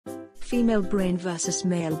Female brain versus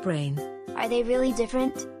male brain. Are they really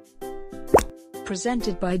different?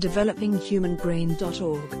 Presented by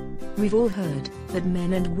developinghumanbrain.org. We've all heard that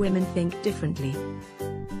men and women think differently.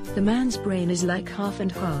 The man's brain is like half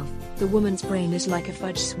and half, the woman's brain is like a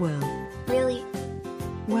fudge swirl. Really?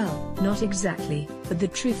 Well, not exactly, but the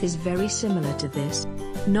truth is very similar to this.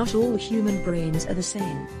 Not all human brains are the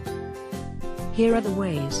same. Here are the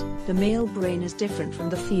ways the male brain is different from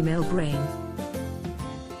the female brain.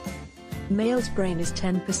 Male's brain is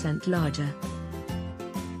 10% larger.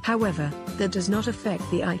 However, that does not affect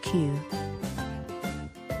the IQ.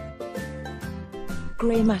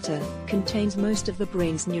 Gray matter contains most of the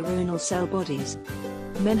brain's neuronal cell bodies.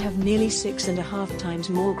 Men have nearly 6.5 times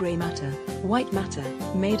more gray matter, white matter,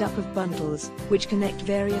 made up of bundles, which connect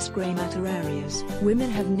various gray matter areas. Women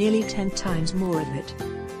have nearly 10 times more of it.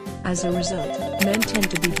 As a result, men tend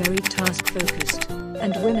to be very task-focused,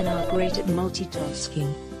 and women are great at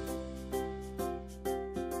multitasking.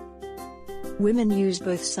 Women use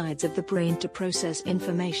both sides of the brain to process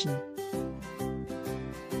information.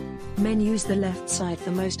 Men use the left side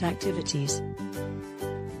for most activities.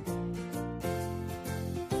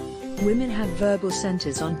 Women have verbal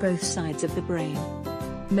centers on both sides of the brain.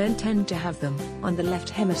 Men tend to have them on the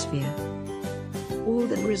left hemisphere. All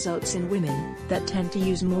that results in women that tend to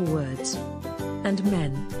use more words, and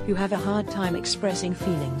men who have a hard time expressing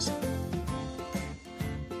feelings.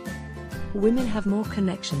 Women have more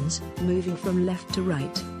connections, moving from left to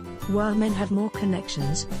right, while men have more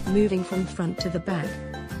connections, moving from front to the back.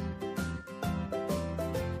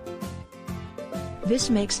 This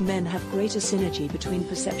makes men have greater synergy between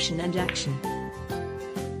perception and action.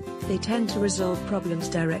 They tend to resolve problems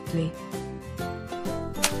directly.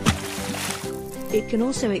 It can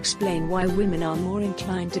also explain why women are more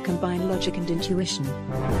inclined to combine logic and intuition.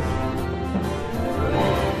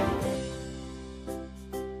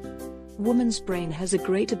 Woman's brain has a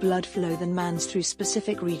greater blood flow than man's through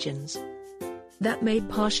specific regions. That may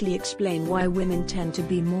partially explain why women tend to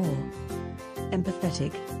be more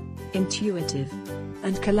empathetic, intuitive,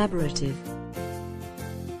 and collaborative.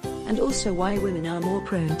 And also why women are more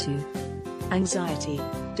prone to anxiety,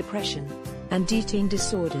 depression, and eating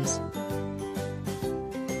disorders.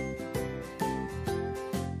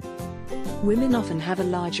 Women often have a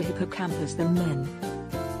larger hippocampus than men.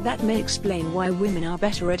 That may explain why women are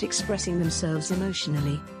better at expressing themselves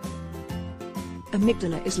emotionally.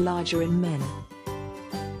 Amygdala is larger in men.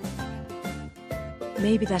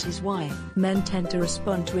 Maybe that is why men tend to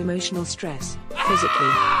respond to emotional stress physically.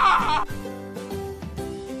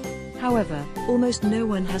 However, almost no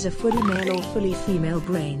one has a fully male or fully female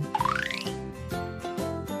brain.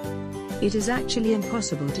 It is actually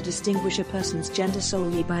impossible to distinguish a person's gender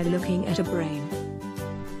solely by looking at a brain.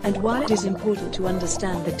 And while it is important to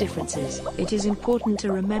understand the differences, it is important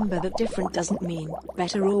to remember that different doesn't mean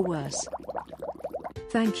better or worse.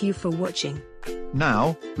 Thank you for watching.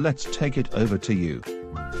 Now, let's take it over to you.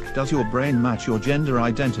 Does your brain match your gender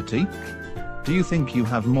identity? Do you think you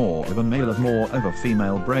have more of a male or more of a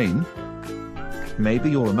female brain? Maybe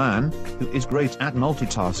you're a man who is great at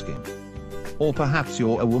multitasking. Or perhaps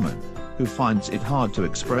you're a woman who finds it hard to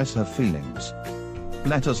express her feelings.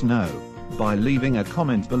 Let us know by leaving a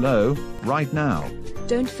comment below right now.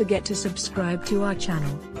 Don't forget to subscribe to our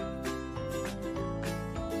channel.